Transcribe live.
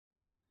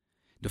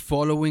The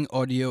following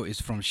audio is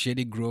from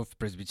Shady Grove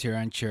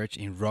Presbyterian Church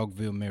in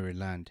Rockville,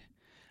 Maryland.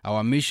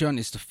 Our mission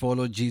is to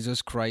follow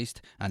Jesus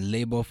Christ and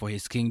labor for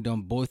His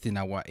kingdom both in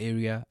our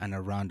area and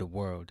around the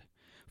world.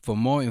 For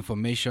more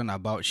information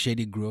about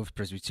Shady Grove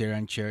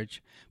Presbyterian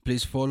Church,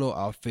 please follow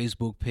our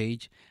Facebook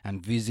page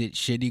and visit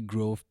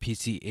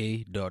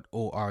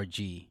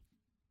shadygrovepca.org.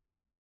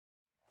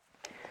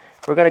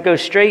 We're going to go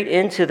straight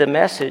into the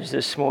message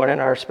this morning.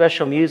 Our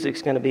special music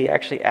is going to be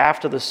actually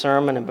after the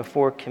sermon and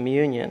before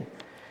communion.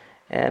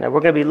 And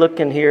we're going to be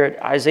looking here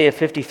at Isaiah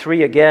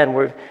 53 again.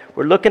 We're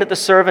looking at the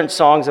servant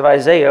songs of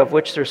Isaiah, of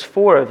which there's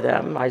 4 of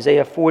them.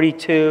 Isaiah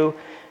 42,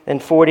 then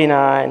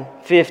 49,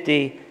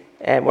 50,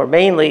 and we're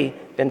mainly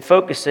been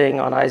focusing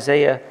on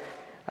Isaiah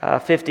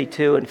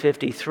 52 and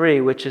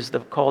 53, which is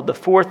called the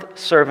 4th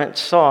servant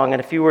song.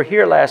 And if you were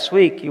here last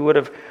week, you would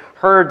have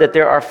heard that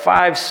there are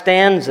 5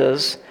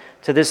 stanzas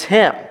to this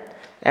hymn.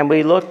 And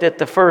we looked at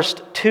the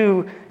first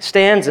 2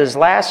 stanzas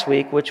last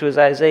week, which was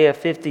Isaiah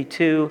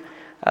 52,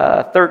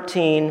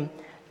 13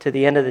 to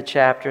the end of the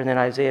chapter, and then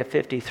Isaiah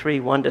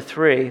 53, 1 to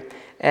 3.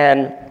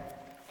 And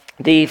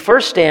the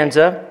first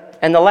stanza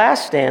and the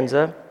last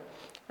stanza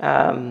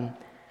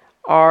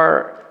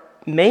are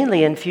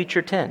mainly in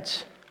future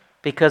tense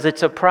because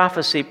it's a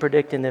prophecy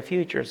predicting the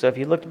future. So if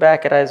you looked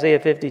back at Isaiah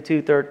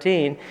 52,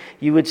 13,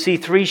 you would see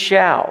 3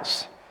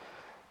 shalls.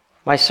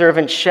 My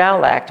servant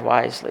shall act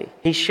wisely.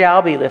 He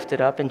shall be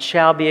lifted up and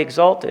shall be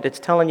exalted. It's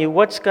telling you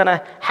what's going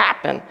to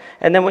happen.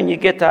 And then when you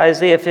get to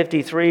Isaiah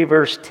 53,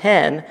 verse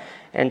 10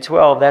 and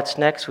 12, that's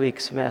next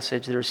week's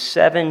message. There's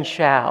 7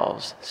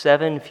 shalls,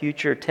 7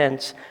 future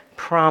tense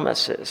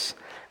promises.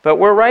 But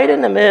we're right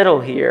in the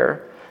middle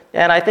here.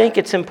 And I think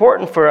it's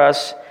important for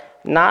us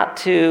not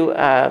to,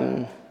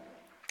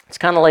 it's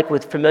kind of like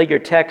with familiar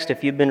text.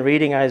 If you've been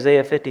reading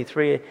Isaiah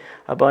 53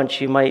 a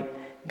bunch, you might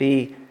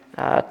be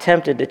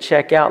tempted to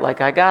check out,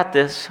 like, I got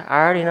this. I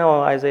already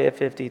know Isaiah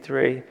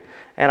 53.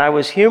 And I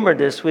was humored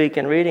this week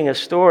in reading a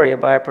story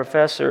by a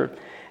professor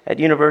at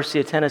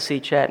University of Tennessee,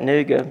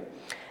 Chattanooga.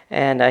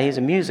 And he's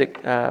a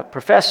music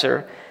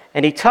professor.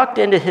 And he tucked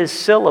into his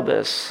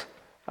syllabus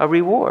a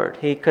reward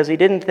because he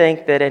didn't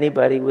think that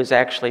anybody was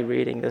actually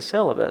reading the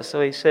syllabus. So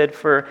he said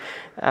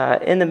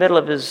in the middle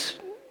of his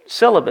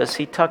syllabus,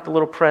 he tucked a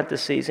little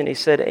parentheses and he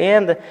said,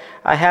 and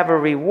I have a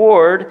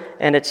reward,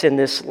 and it's in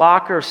this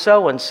locker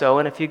so-and-so,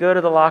 and if you go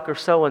to the locker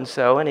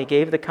so-and-so, and he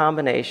gave the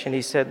combination,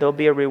 he said there'll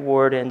be a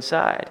reward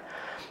inside.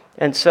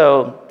 And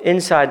so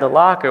inside the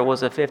locker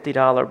was a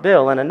 $50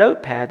 bill and a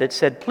notepad that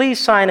said, please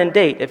sign and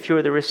date if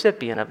you're the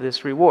recipient of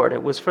this reward.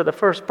 It was for the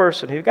first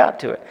person who got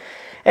to it.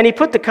 And he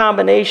put the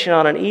combination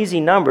on an easy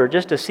number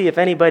just to see if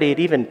anybody had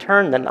even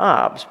turned the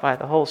knobs by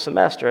the whole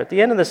semester. At the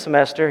end of the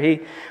semester, he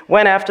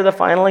went after the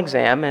final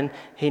exam, and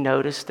he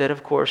noticed that,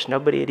 of course,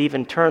 nobody had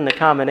even turned the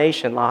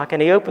combination lock,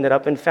 and he opened it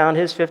up and found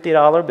his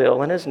 $50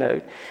 bill and his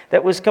note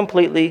that was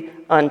completely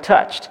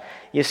untouched.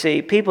 You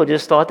see, people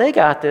just thought they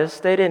got this.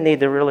 They didn't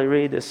need to really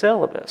read the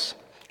syllabus.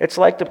 It's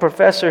like the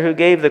professor who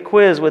gave the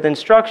quiz with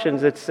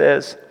instructions that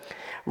says,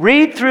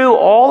 read through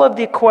all of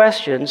the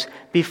questions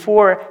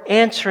before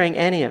answering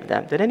any of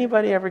them. Did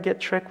anybody ever get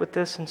tricked with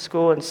this in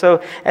school? And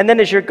then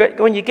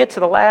when you get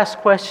to the last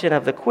question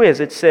of the quiz,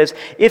 it says,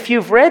 if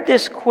you've read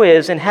this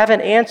quiz and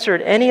haven't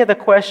answered any of the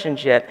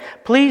questions yet,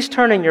 please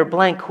turn in your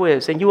blank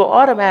quiz and you will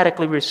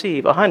automatically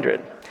receive 100.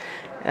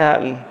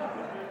 And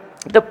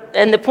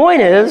the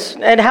point is,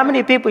 and how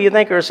many people you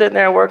think are sitting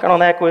there working on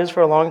that quiz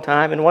for a long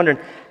time and wondering,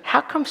 how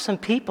come some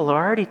people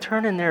are already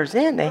turning theirs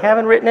in? They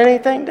haven't written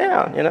anything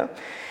down, you know?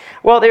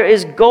 Well, there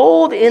is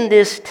gold in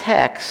this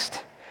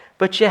text,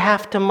 but you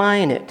have to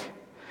mine it.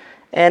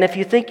 And if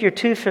you think you're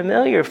too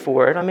familiar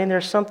for it, I mean,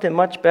 there's something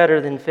much better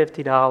than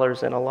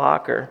 $50 in a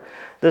locker.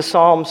 The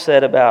psalmist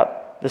said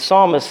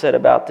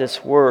about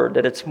this word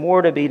that it's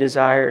more to be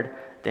desired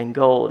than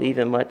gold,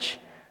 even much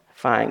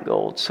fine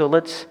gold. So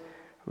let's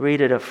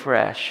read it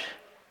afresh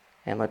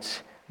and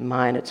let's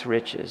mine its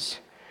riches.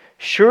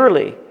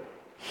 Surely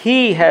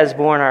He has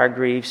borne our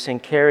griefs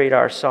and carried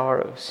our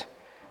sorrows.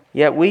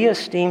 Yet we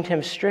esteemed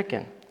Him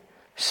stricken,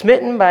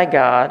 smitten by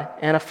God,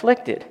 and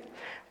afflicted.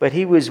 But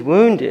He was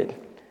wounded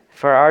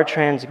for our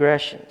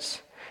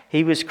transgressions.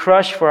 He was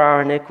crushed for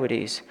our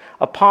iniquities.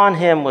 Upon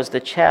Him was the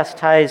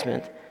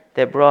chastisement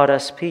that brought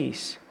us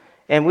peace.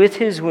 And with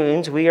His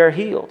wounds we are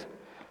healed.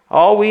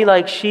 All we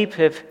like sheep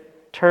have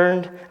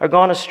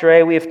gone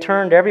astray. We have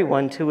turned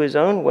everyone to his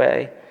own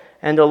way.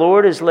 And the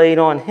Lord has laid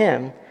on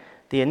Him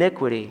the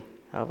iniquity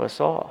of us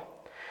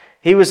all.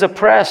 He was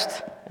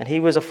oppressed and He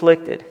was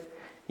afflicted.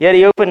 Yet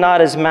He opened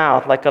not His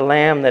mouth, like a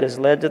lamb that is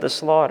led to the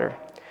slaughter.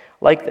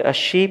 Like a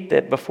sheep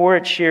that before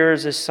its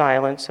shearers is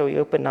silent, so He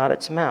opened not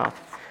its mouth.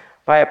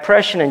 By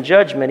oppression and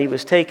judgment He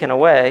was taken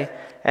away.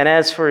 And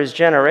as for His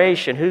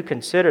generation, who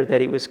considered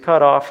that He was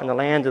cut off from the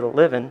land of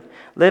the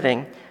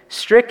living,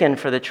 stricken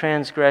for the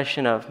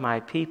transgression of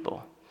my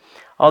people?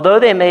 Although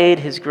they made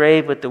His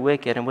grave with the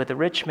wicked and with the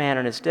rich man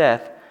in his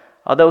death,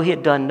 although He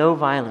had done no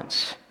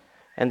violence,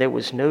 and there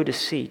was no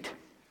deceit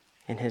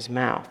in His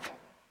mouth.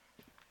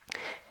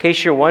 In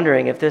case you're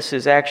wondering if this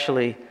is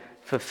actually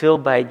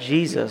fulfilled by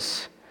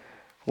Jesus,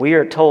 we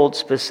are told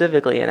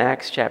specifically in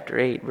Acts chapter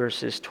 8,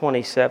 verses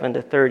 27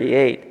 to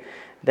 38,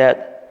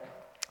 that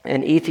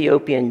an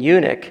Ethiopian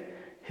eunuch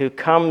who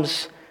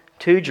comes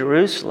to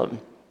Jerusalem,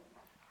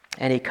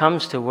 and he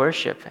comes to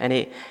worship, and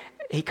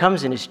he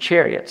comes in his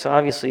chariot. So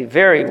obviously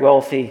very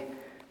wealthy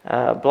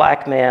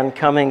black man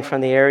coming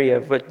from the area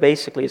of what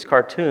basically is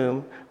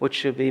Khartoum, which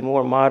should be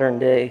more modern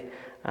day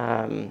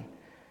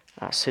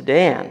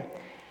Sudan.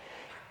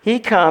 He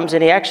comes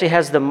and he actually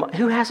has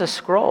who has a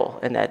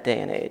scroll in that day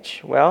and age?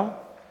 Well,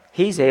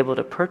 he's able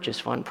to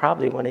purchase one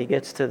probably when he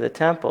gets to the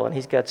temple, and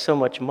he's got so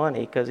much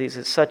money because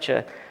he's such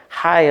a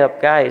high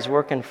up guy. He's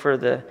working for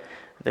the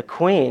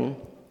queen,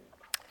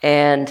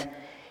 and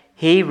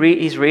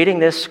he's reading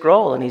this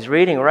scroll, and he's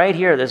reading right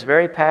here this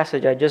very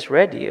passage I just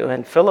read to you.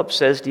 And Philip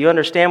says, "Do you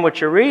understand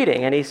what you're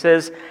reading?" And he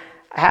says,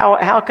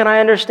 How can I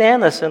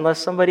understand this unless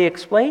somebody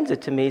explains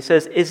it to me? He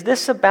says, "Is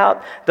this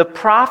about the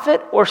prophet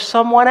or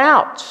someone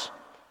else?"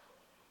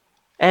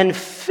 And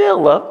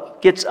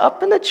Philip gets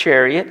up in the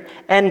chariot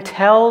and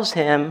tells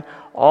him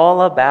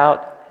all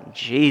about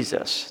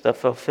Jesus, the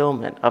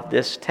fulfillment of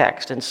this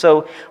text. And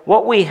so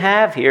what we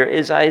have here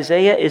is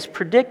Isaiah is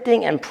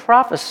predicting and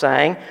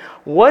prophesying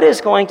what is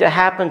going to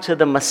happen to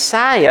the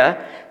Messiah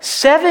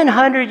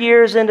 700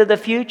 years into the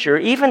future,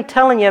 even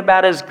telling you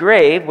about his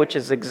grave, which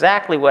is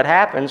exactly what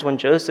happens when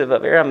Joseph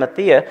of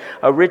Arimathea,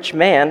 a rich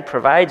man,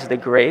 provides the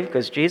grave,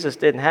 because Jesus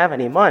didn't have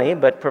any money,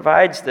 but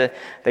provides the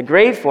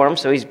grave for him.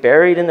 So he's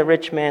buried in the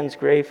rich man's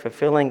grave,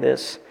 fulfilling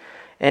this.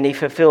 And he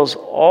fulfills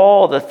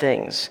all the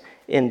things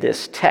in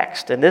this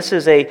text. And this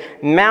is a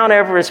Mount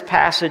Everest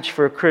passage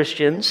for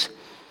Christians.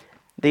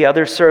 The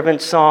other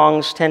servant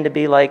songs tend to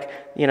be like,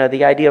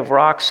 the idea of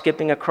rocks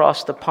skipping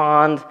across the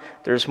pond.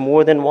 There's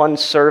more than one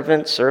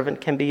servant.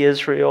 Servant can be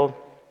Israel.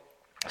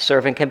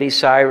 Servant can be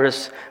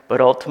Cyrus,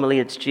 but ultimately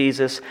it's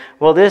Jesus.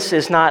 Well, this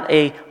is not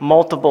a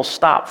multiple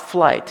stop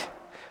flight.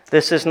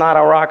 This is not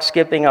a rock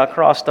skipping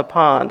across the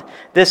pond.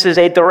 This is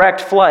a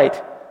direct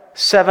flight.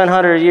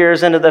 700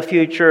 years into the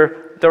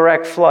future,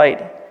 direct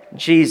flight.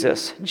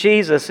 Jesus.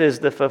 Jesus is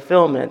the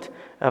fulfillment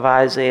of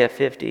Isaiah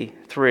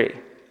 53.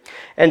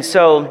 And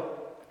so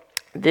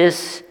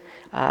this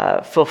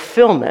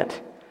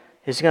fulfillment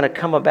is going to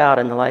come about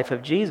in the life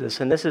of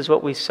Jesus. And this is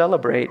what we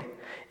celebrate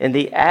in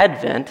the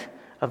advent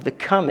of the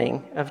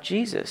coming of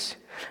Jesus.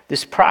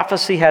 This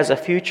prophecy has a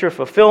future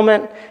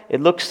fulfillment.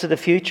 It looks to the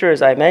future,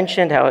 as I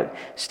mentioned, how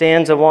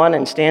stanza 1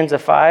 and stanza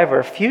 5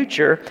 are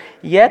future,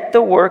 yet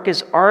the work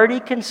is already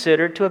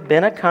considered to have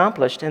been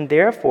accomplished and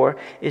therefore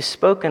is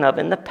spoken of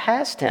in the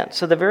past tense.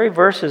 So the very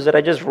verses that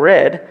I just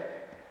read,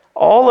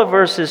 all of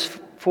verses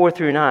 4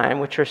 through 9,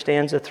 which are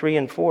stanza 3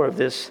 and 4 of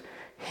this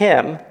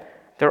hymn,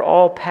 they're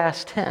all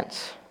past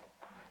tense.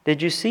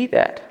 Did you see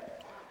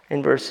that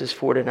in verses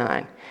 4 to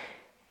 9?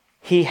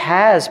 He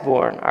has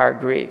borne our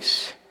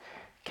griefs,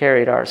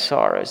 carried our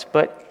sorrows,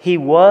 but he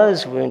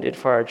was wounded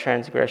for our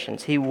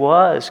transgressions. He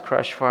was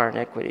crushed for our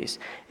iniquities.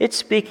 It's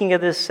speaking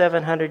of this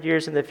 700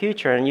 years in the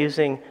future and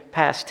using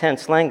past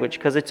tense language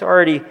because it's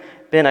already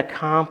been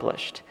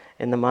accomplished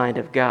in the mind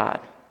of God.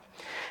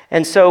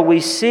 And so we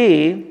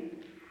see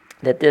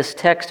that this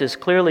text is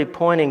clearly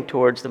pointing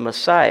towards the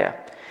Messiah.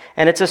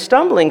 And it's a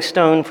stumbling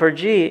stone for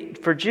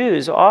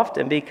Jews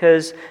often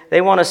because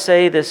they want to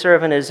say the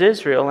servant is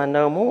Israel and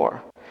no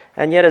more.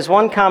 And yet, as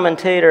one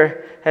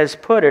commentator has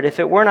put it, if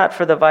it were not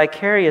for the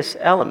vicarious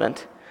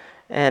element,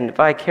 and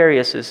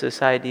vicarious is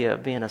this idea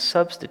of being a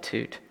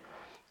substitute,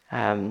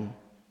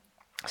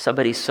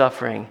 somebody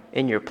suffering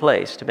in your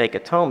place to make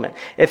atonement.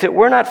 If it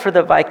were not for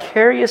the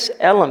vicarious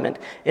element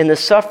in the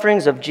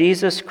sufferings of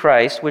Jesus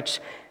Christ, which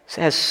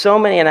has so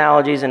many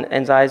analogies in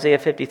Isaiah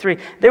 53,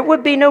 there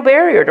would be no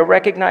barrier to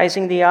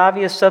recognizing the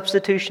obvious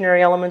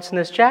substitutionary elements in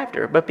this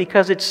chapter. But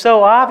because it's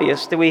so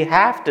obvious that we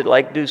have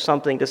to do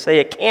something to say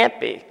it can't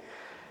be,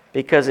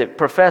 because it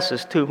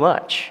professes too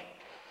much.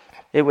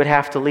 It would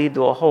have to lead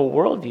to a whole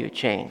worldview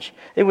change.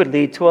 It would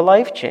lead to a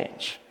life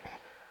change.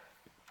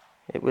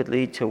 It would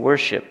lead to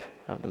worship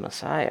of the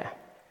Messiah.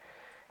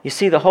 You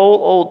see, the whole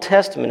Old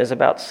Testament is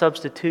about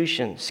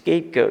substitution,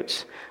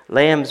 scapegoats,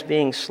 lambs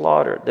being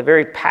slaughtered. The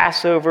very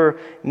Passover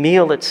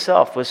meal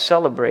itself was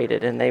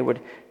celebrated, and they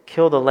would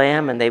kill the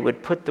lamb, and they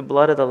would put the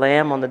blood of the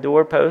lamb on the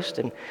doorpost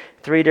in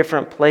 3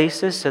 different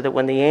places so that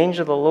when the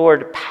angel of the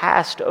Lord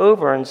passed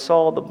over and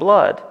saw the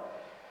blood,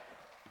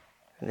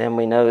 then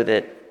we know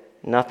that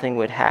nothing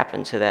would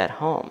happen to that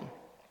home.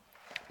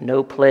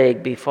 No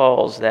plague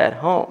befalls that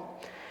home.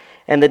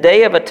 And the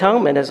Day of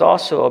Atonement is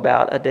also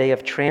about a day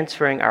of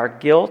transferring our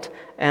guilt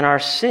and our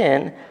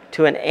sin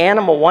to an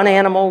animal. One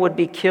animal would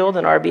be killed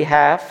in our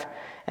behalf,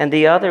 and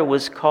the other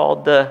was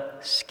called the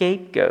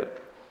scapegoat.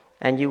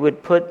 And you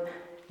would put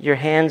your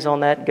hands on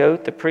that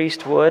goat, the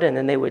priest would, and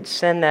then they would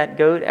send that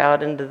goat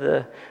out into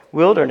the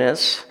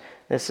wilderness.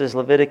 This is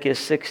Leviticus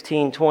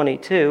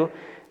 16:22.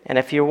 And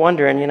if you're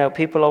wondering,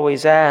 people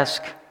always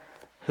ask,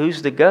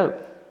 who's the GOAT?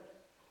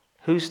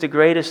 Who's the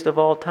greatest of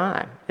all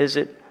time? Is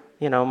it,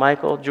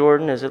 Michael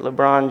Jordan? Is it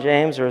LeBron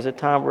James? Or is it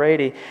Tom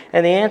Brady?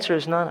 And the answer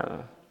is none of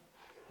them.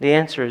 The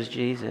answer is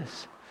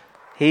Jesus.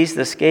 He's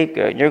the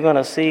scapegoat. You're going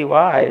to see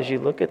why as you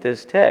look at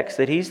this text,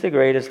 that he's the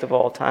greatest of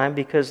all time,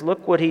 because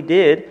look what he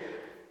did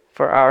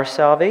for our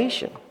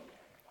salvation.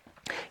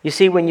 You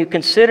see, when you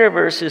consider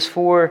verses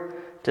 4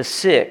 to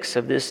 6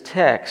 of this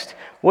text,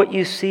 what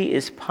you see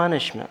is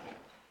punishment.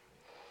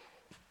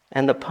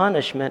 And the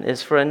punishment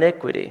is for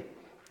iniquity.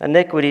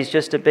 Iniquity is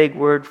just a big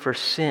word for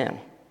sin.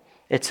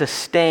 It's a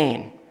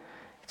stain.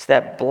 It's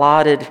that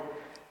blotted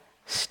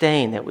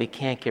stain that we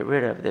can't get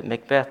rid of that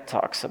Macbeth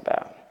talks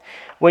about.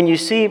 When you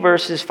see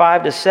verses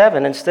 5 to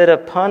 7, instead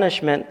of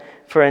punishment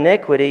for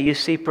iniquity, you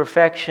see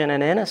perfection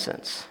and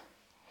innocence,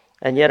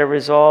 and yet a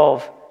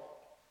resolve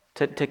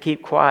to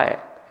keep quiet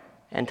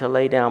and to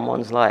lay down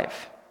one's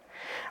life.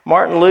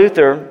 Martin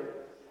Luther,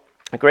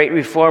 a great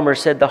reformer,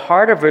 said the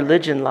heart of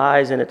religion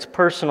lies in its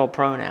personal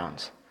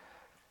pronouns.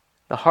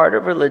 The heart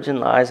of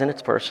religion lies in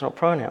its personal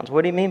pronouns.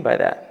 What do you mean by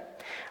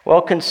that?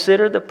 Well,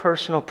 consider the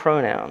personal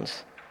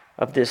pronouns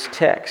of this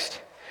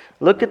text.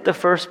 Look at the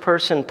first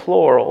person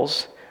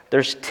plurals.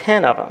 There's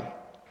 10 of them,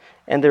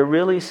 and they're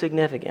really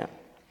significant.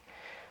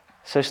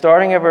 So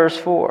starting at verse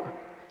 4,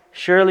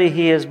 surely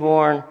he has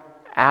borne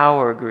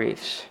our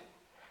griefs,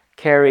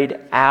 carried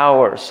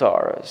our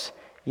sorrows.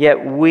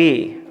 Yet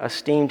we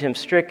esteemed him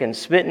stricken,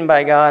 smitten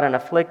by God, and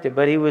afflicted.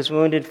 But he was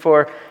wounded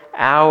for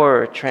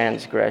our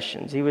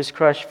transgressions. He was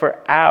crushed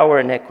for our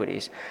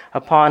iniquities.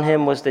 Upon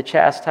him was the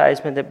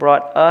chastisement that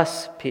brought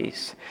us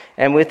peace.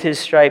 And with his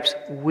stripes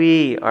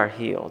we are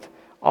healed.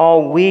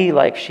 All we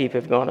like sheep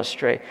have gone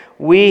astray.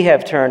 We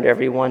have turned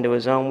every one to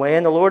his own way.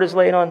 And the Lord has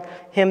laid on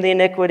him the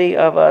iniquity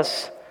of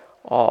us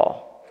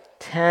all.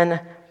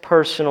 10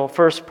 personal,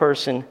 first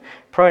person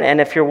pronouns. And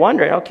if you're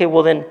wondering, okay,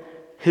 well then,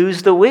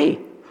 who's the we?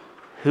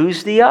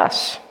 Who's the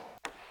us?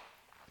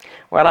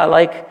 Well, I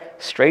like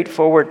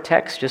straightforward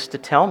text just to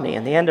tell me.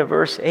 And the end of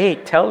verse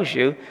 8 tells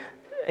you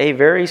a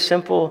very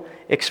simple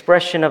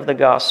expression of the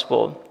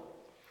gospel.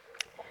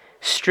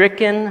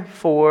 Stricken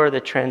for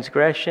the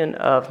transgression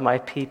of my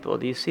people.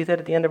 Do you see that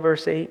at the end of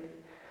verse 8?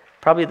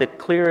 Probably the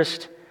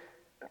clearest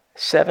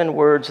 7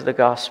 words of the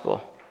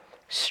gospel.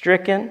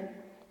 Stricken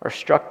or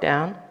struck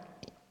down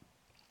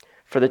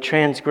for the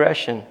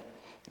transgression,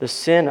 the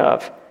sin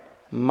of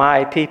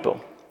my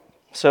people.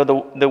 So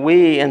the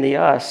we and the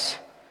us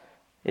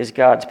is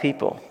God's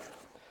people.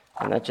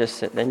 And that just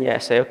then you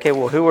say, okay,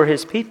 well, who are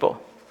his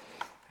people?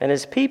 And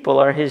his people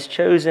are his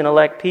chosen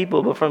elect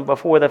people from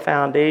before the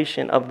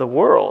foundation of the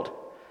world.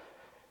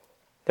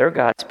 They're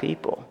God's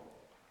people.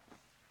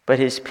 But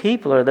his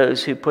people are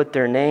those who put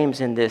their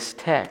names in this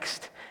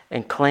text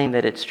and claim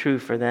that it's true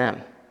for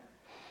them.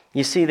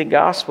 You see, the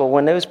gospel,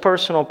 when those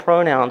personal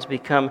pronouns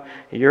become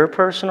your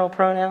personal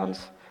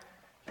pronouns,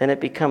 then it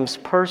becomes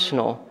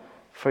personal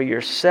for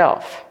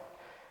yourself.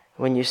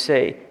 When you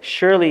say,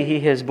 surely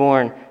he has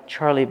borne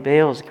Charlie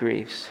Bale's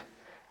griefs,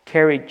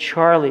 carried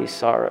Charlie's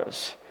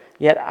sorrows,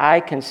 yet I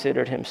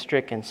considered him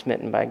stricken,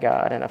 smitten by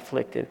God, and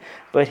afflicted.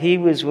 But he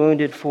was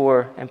wounded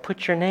for, and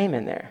put your name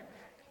in there.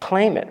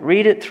 Claim it.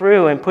 Read it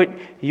through and put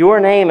your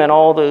name in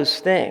all those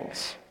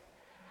things.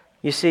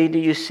 You see, do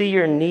you see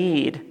your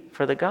need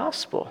for the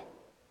gospel?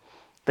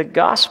 The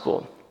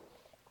gospel.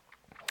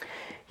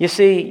 You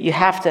see, you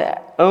have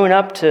to own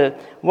up to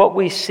what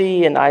we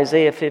see in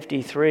Isaiah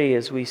 53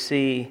 as we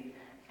see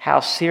how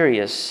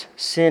serious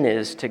sin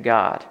is to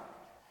God.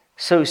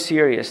 So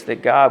serious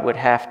that God would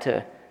have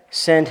to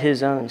send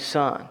his own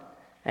son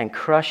and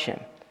crush him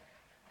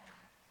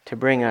to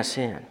bring us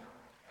in.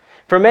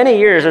 For many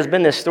years, there's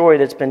been this story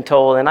that's been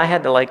told, and I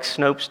had to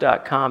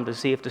Snopes.com to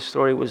see if the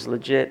story was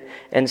legit.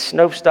 And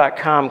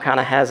Snopes.com kind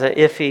of has a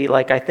iffy,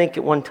 I think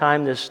at one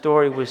time this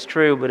story was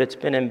true, but it's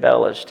been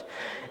embellished.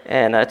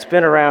 And it's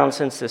been around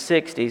since the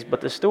 60s,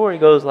 but the story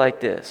goes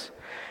like this.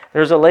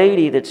 There's a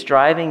lady that's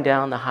driving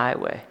down the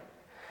highway,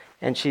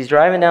 and she's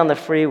driving down the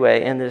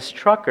freeway, and this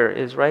trucker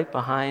is right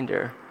behind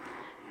her.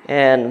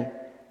 And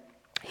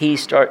he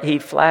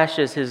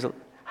flashes his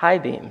high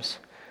beams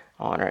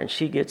on her, and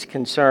she gets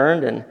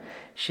concerned, and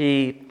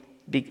she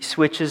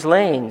switches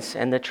lanes,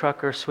 and the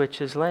trucker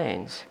switches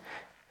lanes.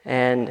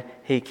 And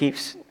he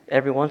keeps,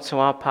 every once in a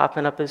while,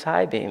 popping up his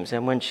high beams.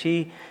 And when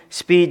she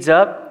speeds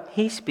up,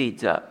 he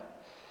speeds up.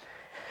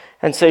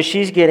 And so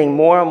she's getting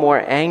more and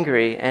more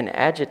angry and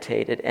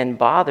agitated and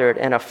bothered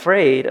and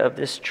afraid of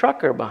this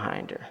trucker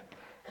behind her.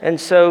 And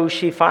so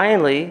she's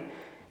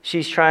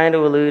trying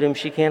to elude him.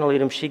 She can't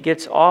elude him. She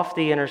gets off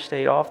the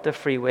interstate, off the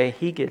freeway.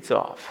 He gets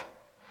off.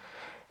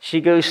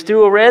 She goes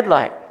through a red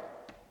light.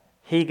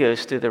 He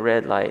goes through the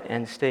red light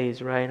and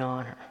stays right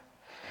on her.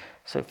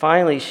 So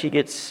finally she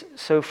gets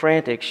so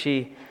frantic,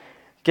 she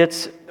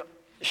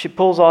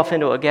pulls off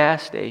into a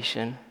gas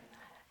station,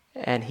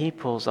 and he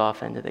pulls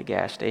off into the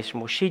gas station.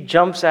 Well, she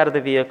jumps out of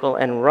the vehicle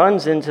and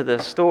runs into the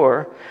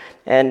store,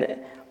 and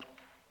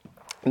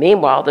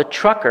meanwhile, the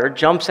trucker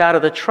jumps out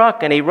of the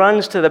truck and he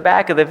runs to the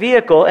back of the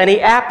vehicle and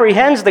he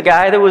apprehends the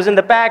guy that was in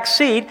the back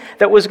seat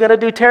that was going to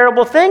do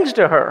terrible things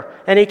to her.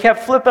 And he kept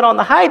flipping on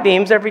the high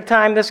beams every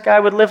time this guy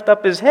would lift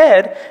up his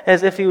head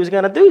as if he was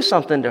going to do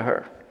something to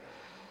her.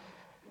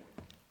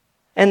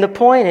 And the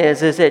point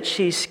is that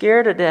she's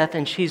scared to death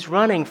and she's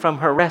running from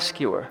her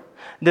rescuer.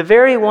 The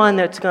very one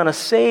that's going to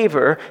save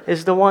her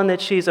is the one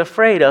that she's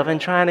afraid of and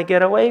trying to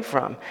get away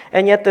from.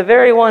 And yet the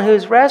very one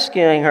who's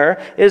rescuing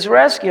her is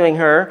rescuing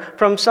her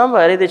from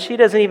somebody that she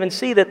doesn't even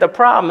see that the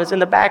problem is in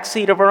the back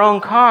seat of her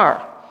own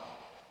car.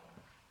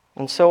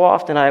 And so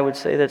often I would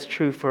say that's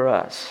true for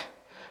us,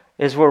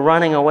 is we're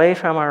running away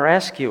from our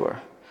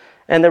rescuer.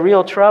 And the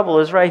real trouble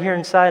is right here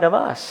inside of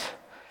us.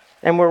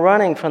 And we're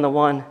running from the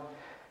one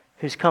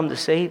who's come to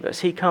save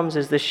us. He comes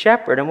as the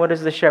shepherd. And what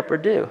does the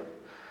shepherd do?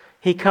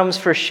 He comes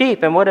for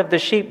sheep. And what have the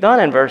sheep done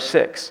in verse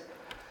 6?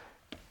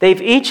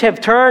 They've each have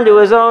turned to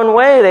his own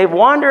way. They've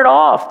wandered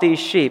off, these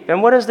sheep.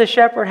 And what does the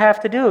shepherd have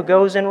to do? He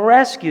goes and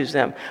rescues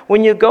them.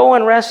 When you go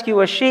and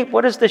rescue a sheep,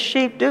 what does the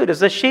sheep do?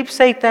 Does the sheep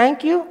say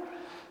thank you?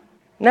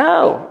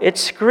 No. It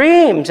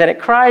screams and it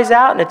cries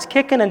out and it's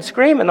kicking and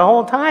screaming the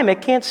whole time.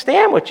 It can't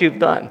stand what you've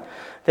done,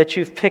 that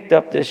you've picked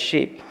up this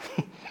sheep.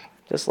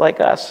 Just like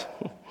us.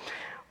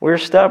 We're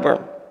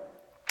stubborn.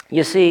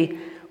 You see,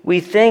 we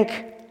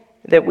think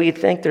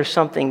there's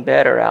something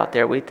better out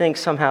there. We think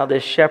somehow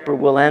this shepherd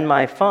will end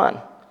my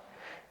fun.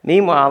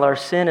 Meanwhile, our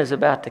sin is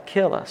about to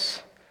kill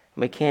us.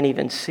 We can't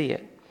even see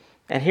it.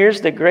 And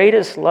here's the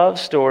greatest love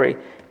story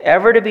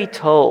ever to be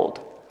told.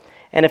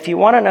 And if you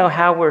want to know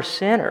how we're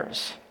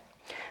sinners,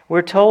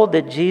 we're told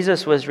that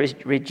Jesus was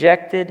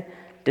rejected,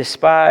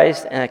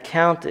 despised, and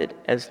accounted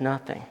as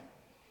nothing.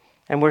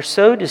 And we're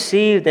so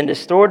deceived and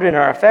distorted in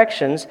our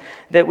affections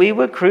that we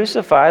would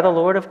crucify the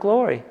Lord of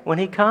glory when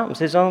he comes.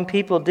 His own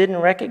people didn't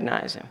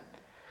recognize him.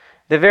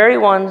 The very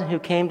one who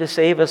came to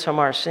save us from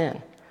our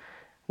sin.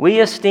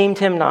 We esteemed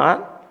him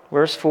not.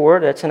 Verse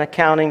 4, that's an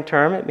accounting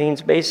term. It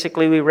means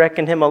basically we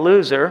reckoned him a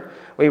loser.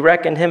 We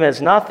reckoned him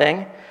as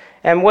nothing.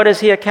 And what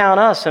does he account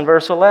us in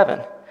verse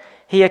 11?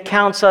 He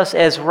accounts us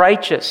as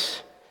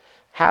righteous.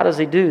 How does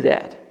he do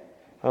that?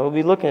 Well, we'll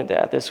be looking at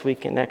that this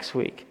week and next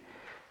week.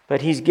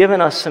 But he's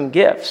given us some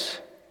gifts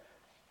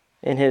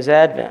in his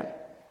advent.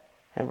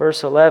 In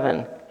verse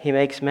 11, he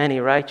makes many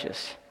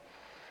righteous.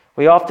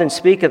 We often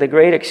speak of the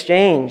great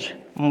exchange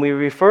when we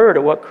refer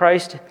to what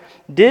Christ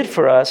did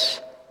for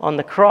us on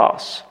the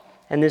cross.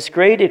 And this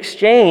great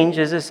exchange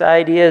is this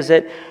idea is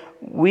that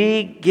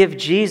we give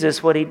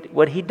Jesus what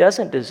he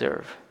doesn't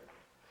deserve.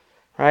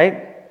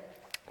 Right?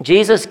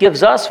 Jesus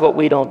gives us what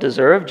we don't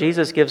deserve.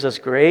 Jesus gives us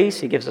grace.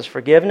 He gives us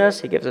forgiveness.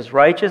 He gives us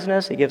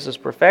righteousness. He gives us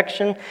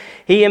perfection.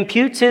 He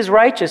imputes his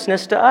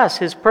righteousness to us.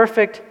 His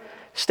perfect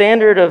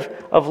standard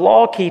of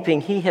law keeping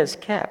he has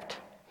kept.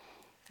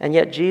 And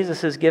yet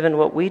Jesus has given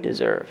what we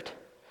deserved.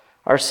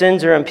 Our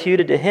sins are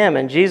imputed to him,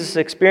 and Jesus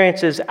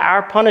experiences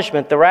our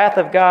punishment, the wrath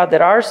of God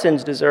that our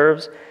sins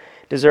deserved,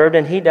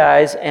 and he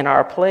dies in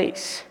our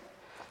place.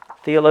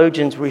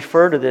 Theologians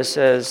refer to this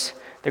as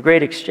the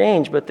great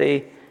exchange, but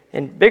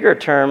in bigger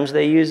terms,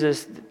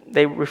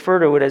 they refer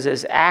to it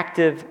as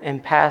active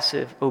and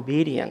passive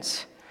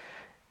obedience.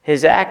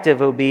 His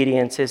active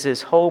obedience is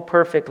his whole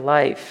perfect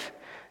life,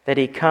 that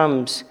he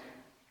comes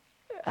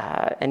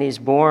and he's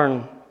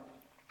born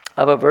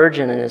of a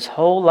virgin, and his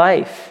whole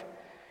life,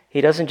 he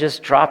doesn't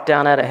just drop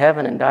down out of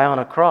heaven and die on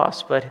a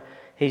cross, but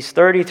he's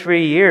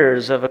 33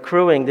 years of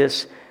accruing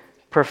this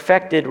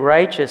perfected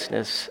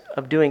righteousness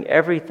of doing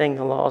everything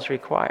the laws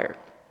required.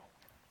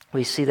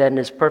 We see that in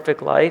his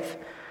perfect life.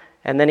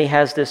 And then he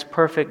has this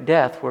perfect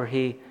death where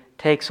he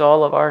takes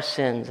all of our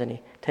sins and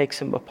he takes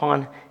them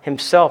upon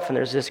himself. And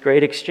there's this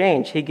great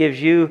exchange. He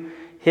gives you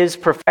his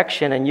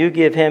perfection and you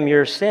give him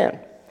your sin.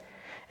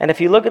 And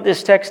if you look at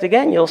this text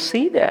again, you'll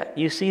see that.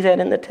 You see that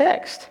in the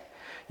text.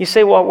 You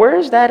say, well, where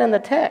is that in the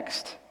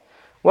text?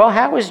 Well,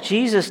 how is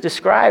Jesus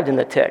described in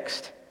the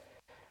text?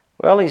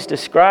 Well, he's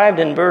described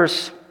in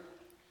verse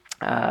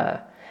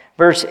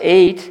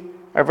 8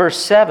 or verse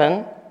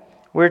 7.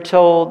 We're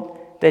told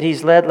that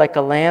he's led like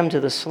a lamb to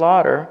the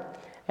slaughter,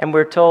 and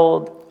we're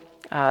told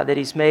that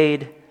he's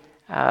made,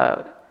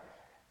 at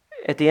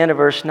the end of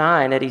verse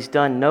 9, that he's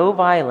done no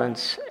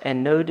violence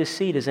and no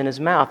deceit is in his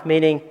mouth,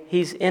 meaning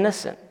he's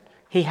innocent.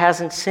 He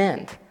hasn't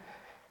sinned.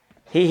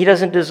 He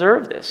doesn't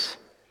deserve this.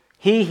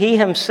 He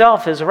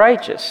himself is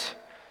righteous.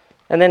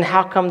 And then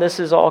how come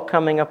this is all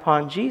coming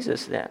upon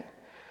Jesus then?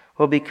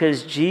 Well,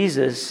 because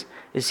Jesus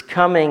is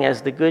coming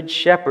as the good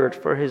shepherd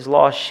for his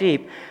lost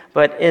sheep.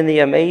 But in the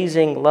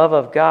amazing love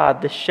of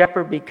God, the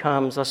shepherd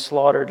becomes a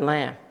slaughtered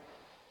lamb.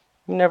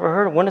 You never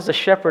heard of, when does a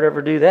shepherd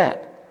ever do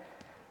that?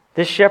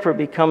 This shepherd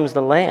becomes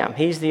the lamb.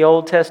 He's the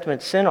Old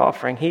Testament sin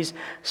offering. He's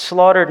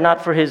slaughtered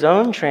not for his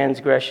own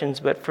transgressions,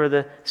 but for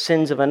the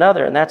sins of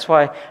another. And that's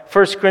why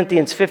 1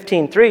 Corinthians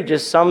 15:3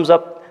 just sums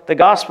up the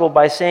gospel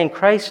by saying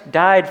Christ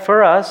died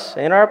for us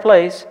in our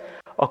place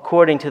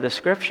according to the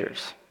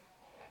Scriptures.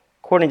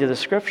 According to the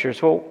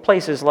Scriptures. Well,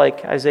 places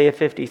like Isaiah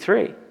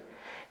 53.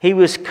 He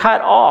was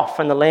cut off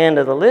from the land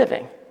of the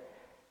living.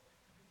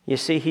 You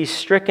see, he's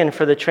stricken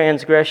for the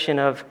transgression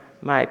of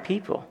my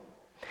people.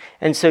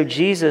 And so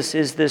Jesus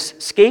is this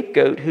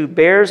scapegoat who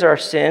bears our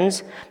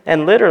sins,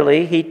 and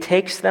literally he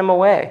takes them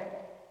away.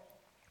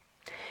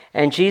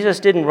 And Jesus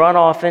didn't run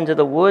off into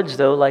the woods,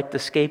 though, like the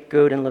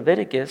scapegoat in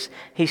Leviticus.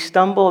 He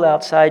stumbled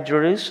outside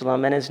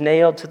Jerusalem and is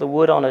nailed to the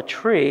wood on a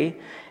tree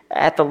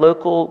at the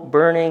local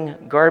burning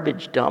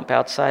garbage dump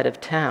outside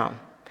of town.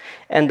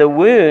 And the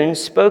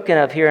wounds spoken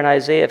of here in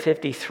Isaiah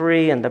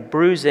 53 and the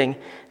bruising,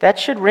 that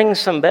should ring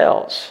some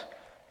bells.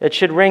 It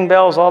should ring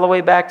bells all the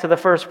way back to the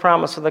first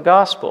promise of the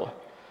gospel,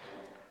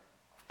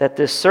 that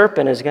this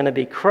serpent is going to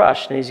be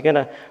crushed, and he's going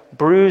to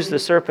bruise the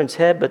serpent's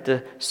head, but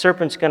the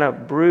serpent's going to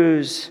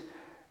bruise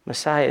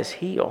Messiah's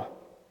heel.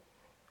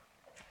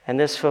 And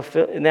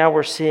now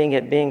we're seeing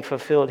it being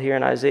fulfilled here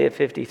in Isaiah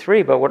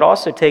 53. But what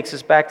also takes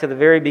us back to the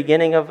very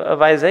beginning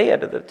of Isaiah,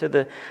 to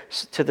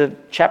the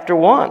chapter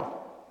 1.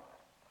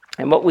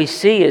 And what we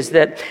see is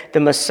that the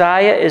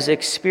Messiah is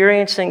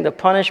experiencing the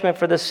punishment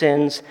for the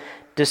sins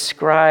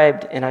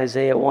described in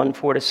Isaiah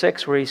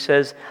 1:4-6, where he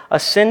says, "A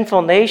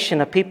sinful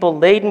nation, a people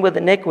laden with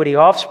iniquity,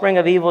 offspring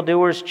of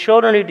evildoers,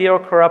 children who deal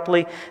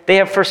corruptly, they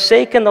have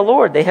forsaken the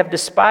Lord. They have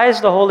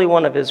despised the Holy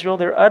One of Israel.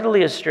 They're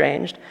utterly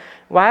estranged.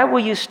 Why will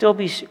you still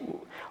be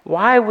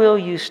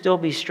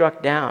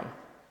struck down?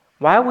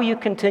 Why will you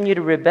continue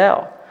to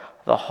rebel?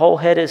 The whole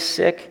head is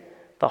sick,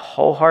 the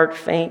whole heart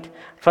faint.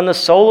 From the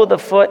sole of the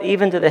foot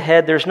even to the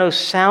head, there's no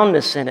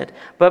soundness in it,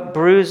 but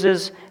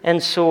bruises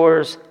and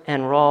sores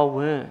and raw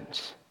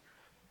wounds."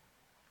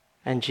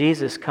 And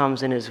Jesus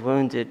comes and is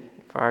wounded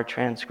for our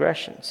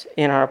transgressions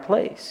in our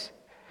place.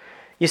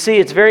 You see,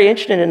 it's very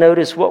interesting to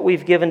notice what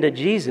we've given to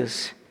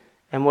Jesus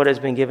and what has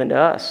been given to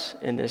us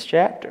in this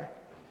chapter.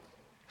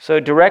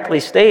 So directly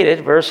stated,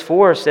 verse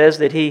 4 says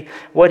that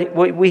what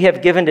we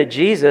have given to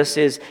Jesus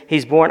is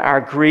he's borne our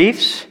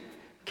griefs,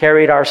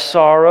 carried our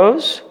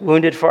sorrows,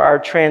 wounded for our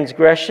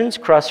transgressions,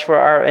 crushed for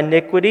our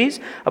iniquities.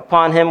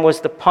 Upon him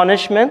was the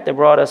punishment that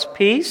brought us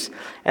peace,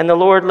 and the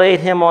Lord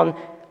laid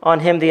on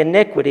him the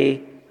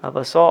iniquity of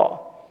us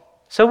all.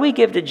 So we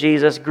give to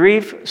Jesus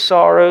grief,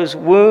 sorrows,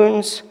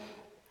 wounds,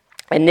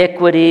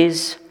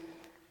 iniquities.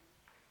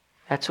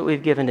 That's what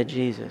we've given to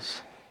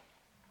Jesus.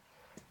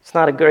 It's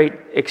not a great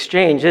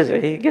exchange, is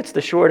it? He gets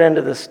the short end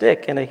of the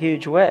stick in a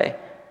huge way.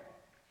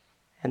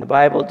 And the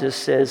Bible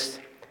just says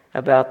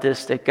about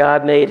this, that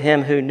God made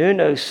him who knew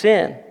no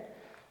sin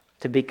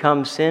to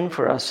become sin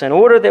for us, in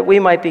order that we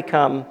might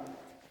become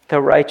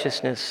the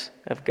righteousness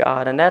of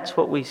God. And that's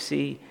what we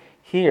see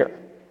here.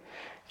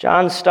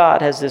 John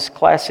Stott has this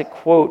classic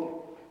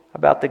quote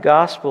about the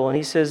gospel, and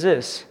he says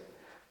this.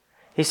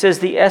 He says,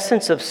 "The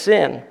essence of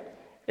sin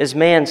is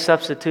man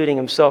substituting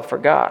himself for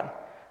God,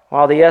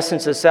 while the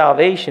essence of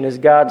salvation is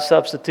God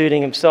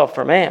substituting himself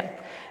for man.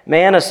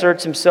 Man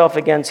asserts himself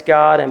against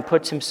God and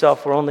puts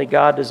himself where only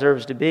God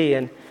deserves to be,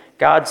 and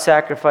God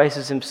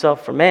sacrifices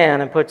himself for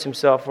man and puts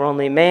himself where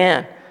only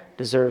man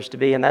deserves to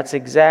be." And that's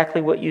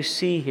exactly what you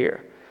see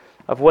here,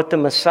 of what the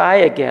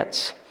Messiah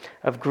gets,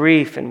 of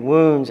grief and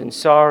wounds and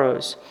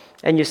sorrows.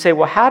 And you say,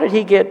 well, how does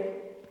he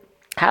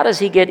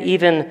get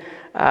even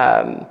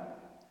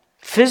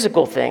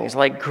physical things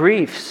like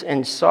griefs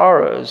and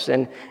sorrows,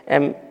 and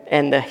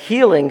the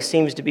healing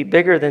seems to be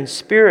bigger than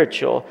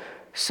spiritual.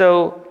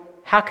 So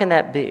how can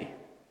that be?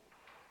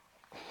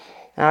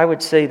 Now, I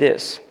would say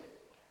this.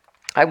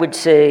 I would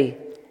say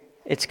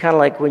it's kind of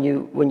like when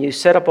you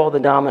set up all the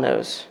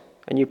dominoes,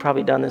 and you've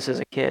probably done this as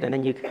a kid, and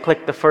then you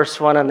click the first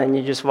one, and then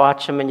you just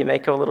watch them, and you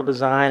make a little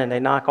design, and they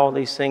knock all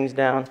these things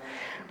down.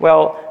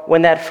 Well,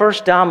 when that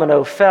first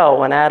domino fell,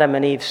 when Adam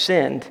and Eve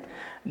sinned,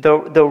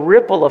 the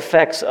ripple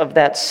effects of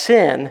that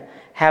sin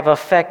have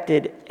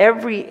affected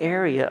every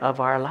area of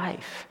our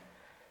life.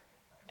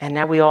 And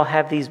now we all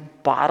have these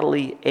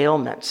bodily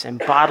ailments and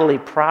bodily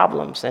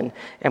problems. And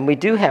we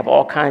do have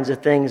all kinds of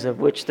things of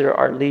which there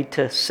are lead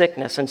to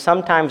sickness. And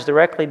sometimes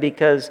directly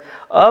because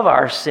of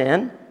our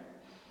sin.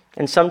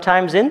 And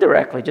sometimes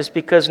indirectly, just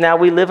because now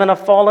we live in a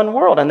fallen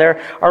world. And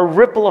there are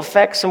ripple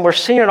effects, and we're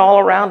seeing it all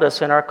around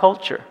us in our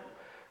culture.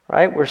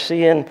 Right? We're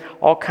seeing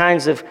all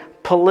kinds of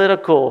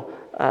political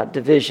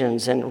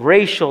divisions and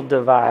racial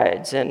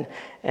divides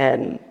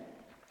and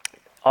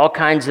all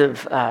kinds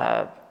of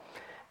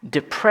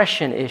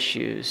depression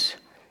issues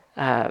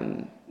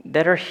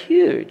that are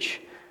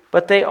huge.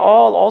 But they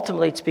all,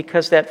 ultimately, it's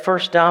because that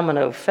first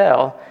domino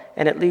fell,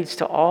 and it leads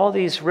to all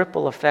these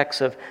ripple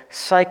effects of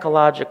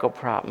psychological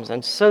problems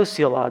and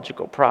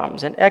sociological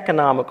problems and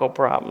economical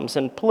problems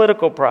and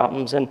political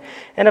problems. And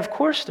of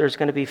course, there's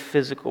going to be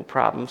physical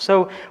problems.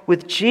 So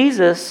with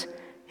Jesus,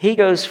 he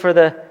goes for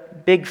the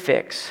big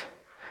fix.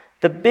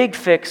 The big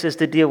fix is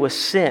to deal with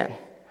sin.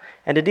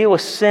 And to deal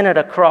with sin at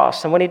a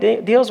cross. And when he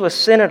deals with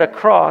sin at a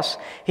cross,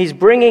 he's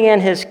bringing in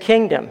his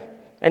kingdom.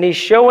 And he's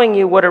showing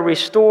you what a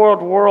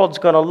restored world's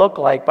going to look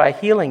like by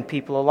healing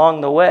people along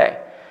the way.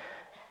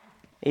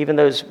 Even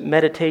those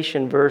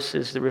meditation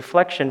verses, the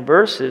reflection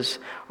verses,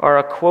 are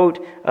a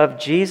quote of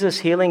Jesus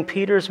healing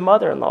Peter's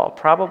mother-in-law,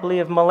 probably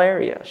of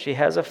malaria. She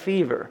has a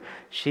fever.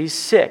 She's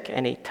sick,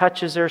 and he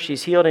touches her.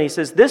 She's healed, and he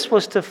says, this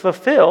was to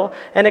fulfill,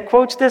 and it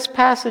quotes this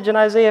passage in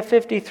Isaiah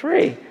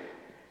 53.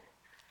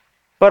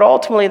 But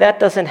ultimately, that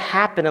doesn't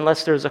happen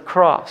unless there's a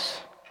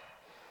cross.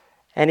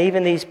 And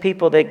even these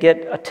people that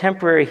get a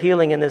temporary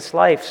healing in this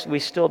life, we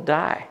still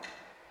die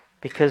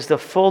because the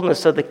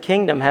fullness of the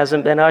kingdom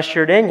hasn't been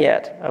ushered in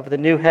yet, of the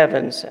new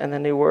heavens and the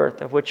new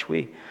earth, of which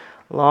we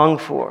long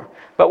for.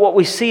 But what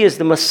we see is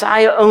the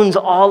Messiah owns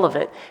all of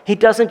it. He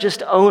doesn't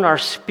just own our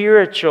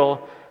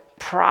spiritual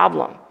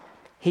problem.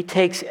 He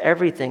takes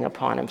everything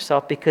upon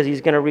himself because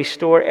he's going to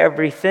restore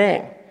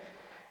everything.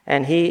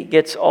 And he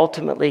gets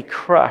ultimately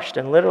crushed,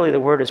 and literally the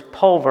word is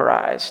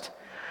pulverized.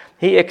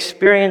 He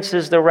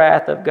experiences the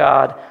wrath of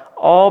God,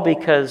 all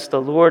because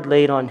the Lord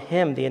laid on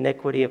him the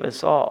iniquity of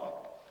us all.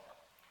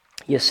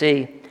 You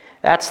see,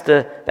 that's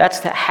the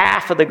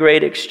half of the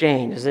great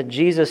exchange, is that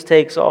Jesus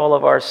takes all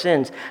of our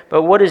sins.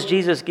 But what does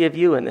Jesus give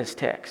you in this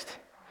text?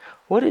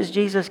 What does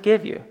Jesus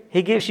give you?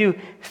 He gives you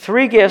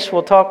 3 gifts.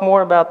 We'll talk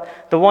more about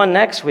the one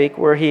next week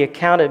where he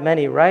accounted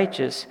many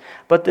righteous.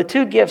 But the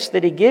 2 gifts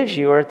that he gives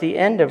you are at the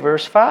end of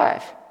verse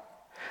 5.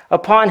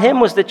 Upon him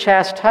was the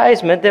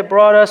chastisement that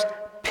brought us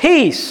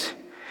peace,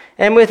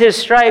 and with his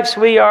stripes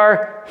we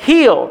are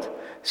healed.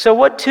 So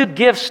what 2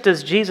 gifts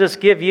does Jesus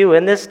give you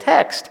in this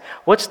text?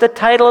 What's the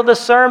title of the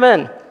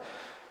sermon?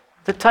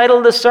 The title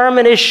of the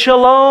sermon is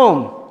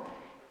Shalom.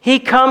 He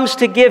comes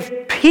to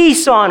give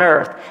peace on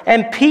earth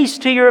and peace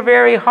to your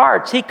very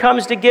hearts. He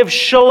comes to give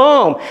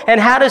shalom. And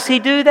how does he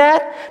do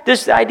that?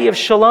 This idea of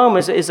shalom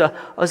is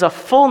a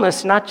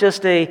fullness, not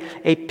just a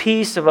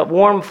peace of a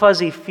warm,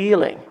 fuzzy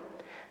feeling.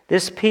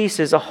 This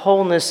peace is a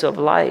wholeness of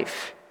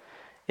life.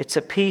 It's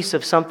a piece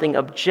of something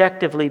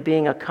objectively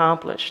being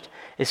accomplished.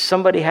 Is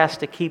somebody has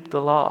to keep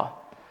the law.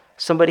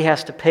 Somebody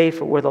has to pay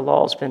for where the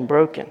law's been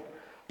broken.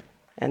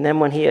 And then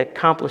when he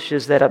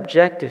accomplishes that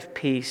objective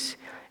peace,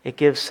 it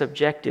gives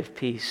subjective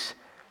peace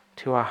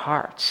to our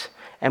hearts.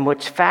 And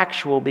what's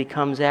factual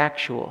becomes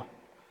actual.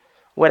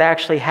 What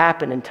actually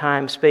happened in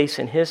time, space,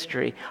 and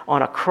history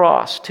on a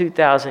cross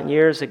 2,000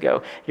 years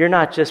ago. You're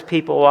not just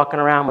people walking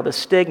around with a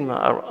stigma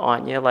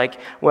on you, like,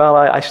 well,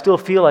 I still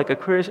feel like a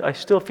Christian, I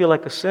still feel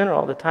like a sinner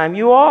all the time.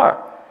 You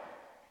are.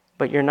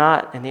 But you're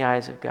not in the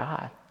eyes of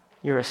God.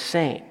 You're a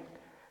saint.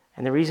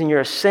 And the reason you're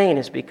a saint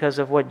is because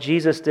of what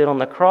Jesus did on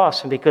the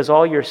cross and because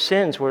all your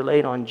sins were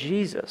laid on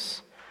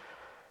Jesus.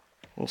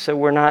 And so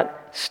we're not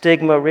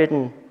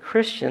stigma-ridden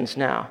Christians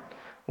now.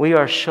 We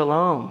are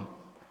shalom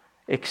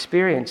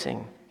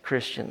experiencing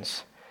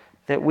Christians,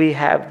 that we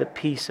have the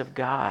peace of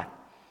God,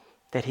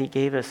 that he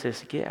gave us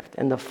this gift.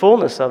 And the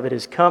fullness of it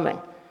is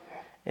coming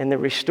in the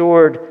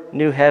restored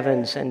new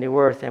heavens and new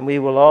earth, and we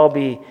will all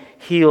be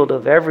healed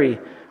of every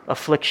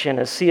affliction.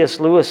 As C.S.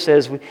 Lewis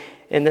says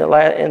in the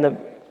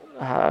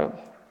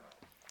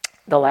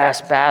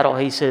last battle,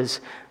 he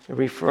says,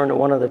 referring to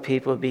one of the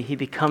people, he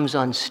becomes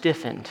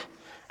unstiffened.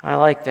 I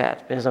like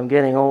that because I'm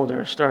getting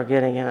older, start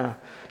getting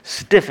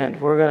stiffened.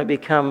 We're going to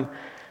become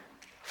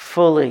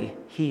fully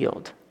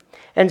healed.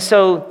 And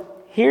so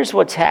here's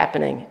what's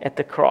happening at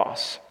the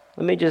cross.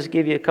 Let me just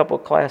give you a couple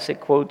classic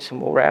quotes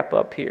and we'll wrap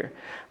up here.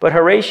 But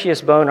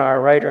Horatius Bonar, a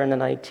writer in the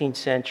 19th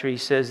century,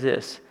 says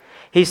this.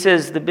 He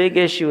says the big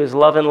issue is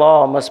love and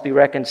law must be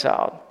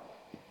reconciled.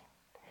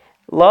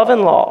 Love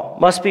and law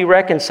must be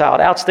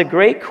reconciled. Else the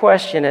great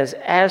question is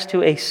as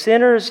to a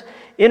sinner's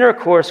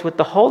intercourse with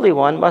the Holy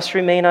One must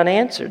remain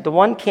unanswered. The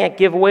one can't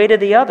give way to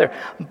the other.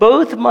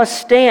 Both must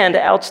stand,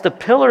 else the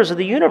pillars of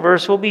the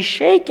universe will be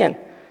shaken.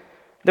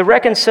 The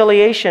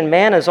reconciliation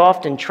man has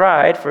often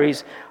tried,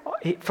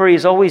 for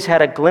he's always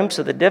had a glimpse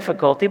of the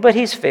difficulty, but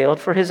he's failed,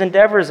 for his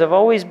endeavors have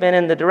always been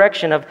in the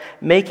direction of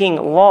making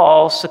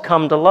law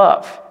succumb to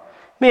love.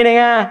 Meaning,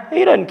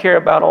 he doesn't care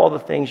about all the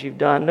things you've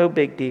done, no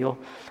big deal.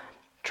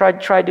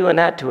 Try doing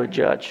that to a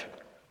judge.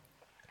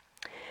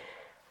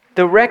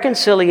 The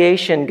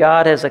reconciliation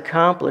God has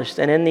accomplished,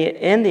 and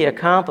in the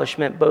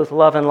accomplishment, both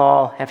love and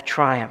law have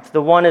triumphed.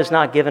 The one has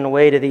not given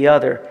way to the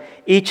other.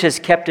 Each has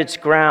kept its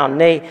ground.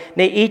 Nay,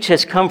 each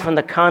has come from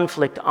the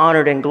conflict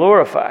honored and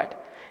glorified.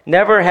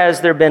 Never has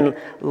there been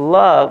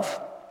love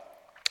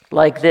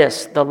like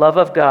this, the love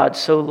of God,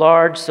 so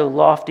large, so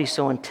lofty,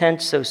 so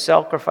intense, so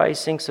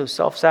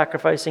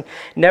self-sacrificing.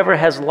 Never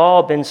has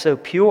law been so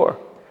pure,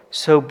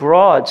 so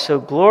broad, so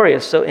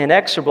glorious, so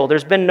inexorable.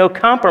 There's been no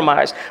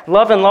compromise.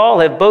 Love and law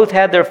have both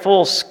had their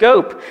full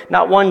scope.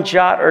 Not one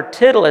jot or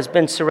tittle has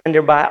been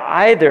surrendered by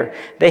either.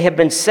 They have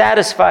been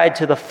satisfied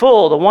to the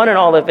full, the one in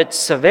all of its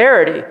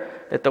severity,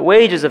 that the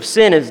wages of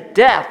sin is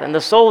death, and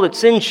the soul that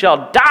sins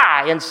shall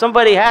die, and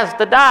somebody has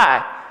to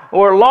die,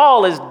 or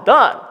law is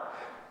done.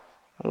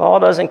 Law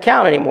doesn't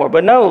count anymore.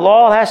 But no,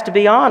 law has to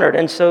be honored,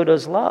 and so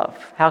does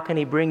love. How can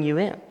he bring you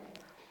in?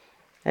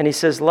 And he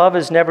says, love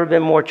has never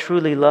been more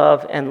truly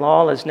love, and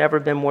law has never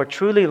been more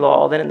truly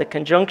law than in the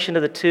conjunction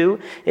of the two.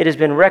 It has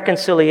been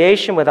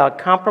reconciliation without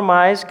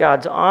compromise.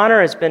 God's honor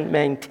has been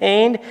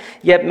maintained,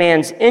 yet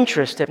man's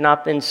interests have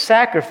not been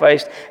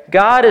sacrificed.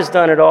 God has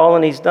done it all,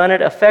 and he's done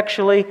it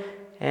effectually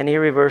and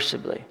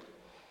irreversibly.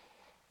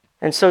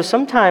 And so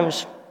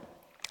sometimes,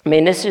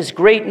 this is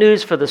great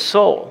news for the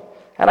soul.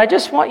 And I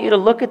just want you to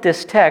look at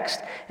this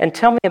text and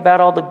tell me about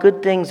all the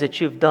good things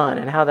that you've done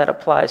and how that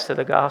applies to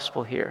the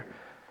gospel here.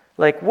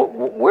 Like,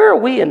 where are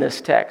we in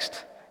this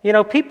text? You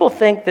know, people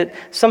think that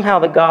somehow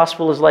the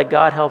gospel is like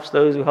God helps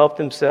those who help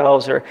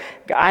themselves, or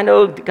I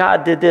know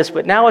God did this,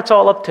 but now it's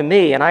all up to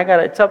me, and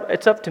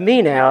it's up to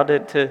me now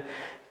to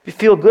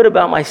feel good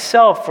about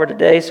myself for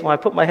today. So when I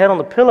put my head on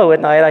the pillow at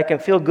night, I can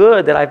feel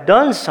good that I've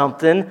done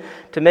something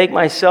to make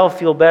myself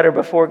feel better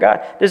before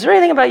God. Is there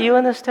anything about you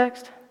in this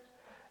text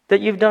that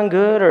you've done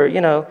good,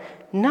 or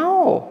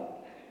No.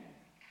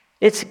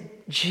 It's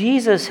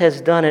Jesus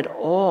has done it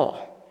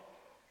all.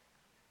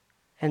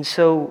 And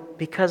so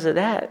because of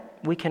that,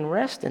 we can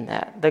rest in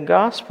that. The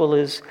gospel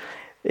is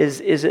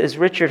as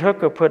Richard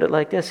Hooker put it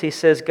like this. He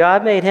says,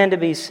 God made him to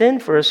be sin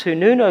for us who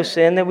knew no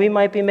sin, that we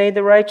might be made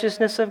the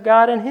righteousness of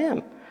God in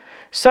him.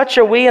 Such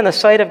are we in the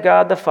sight of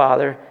God the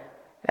Father,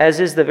 as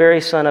is the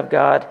very Son of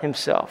God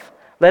himself.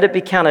 Let it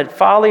be counted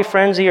folly,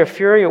 frenzy, or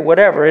fury, or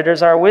whatever. It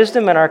is our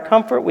wisdom and our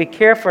comfort. We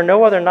care for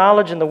no other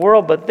knowledge in the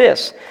world but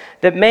this,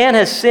 that man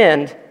has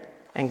sinned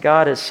and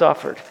God has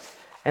suffered,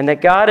 and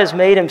that God has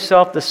made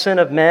himself the sin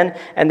of men,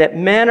 and that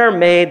men are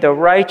made the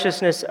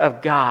righteousness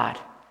of God.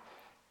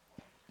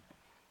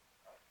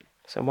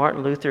 So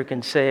Martin Luther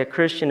can say a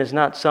Christian is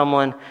not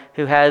someone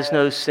who has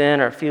no sin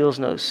or feels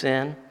no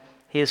sin.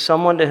 He is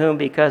someone to whom,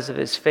 because of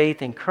his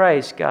faith in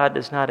Christ, God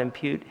does not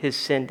impute his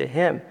sin to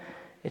him.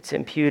 It's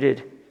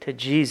imputed to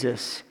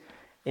Jesus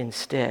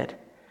instead.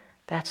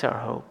 That's our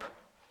hope.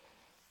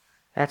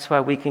 That's why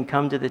we can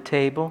come to the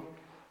table.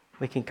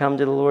 We can come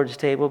to the Lord's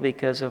table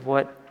because of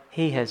what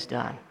he has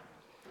done.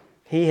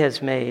 He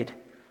has made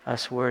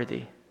us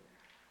worthy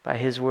by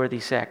his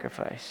worthy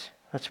sacrifice.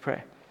 Let's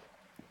pray.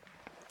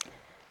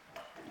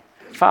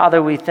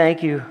 Father, we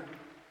thank you,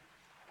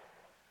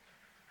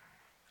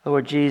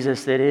 Lord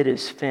Jesus, that it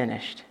is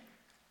finished.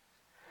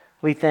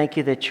 We thank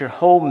you that your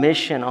whole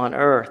mission on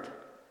earth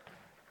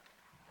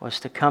was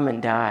to come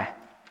and die.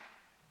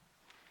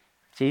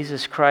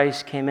 Jesus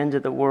Christ came into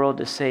the world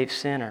to save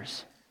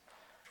sinners,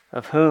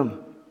 of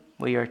whom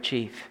we are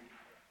chief.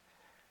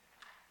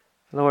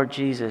 Lord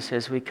Jesus,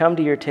 as we come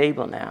to your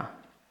table now,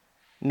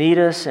 meet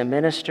us and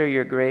minister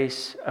your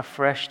grace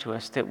afresh to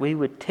us, that we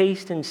would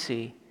taste and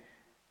see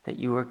that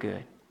you are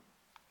good.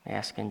 I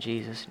ask in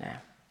Jesus' name,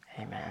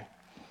 amen.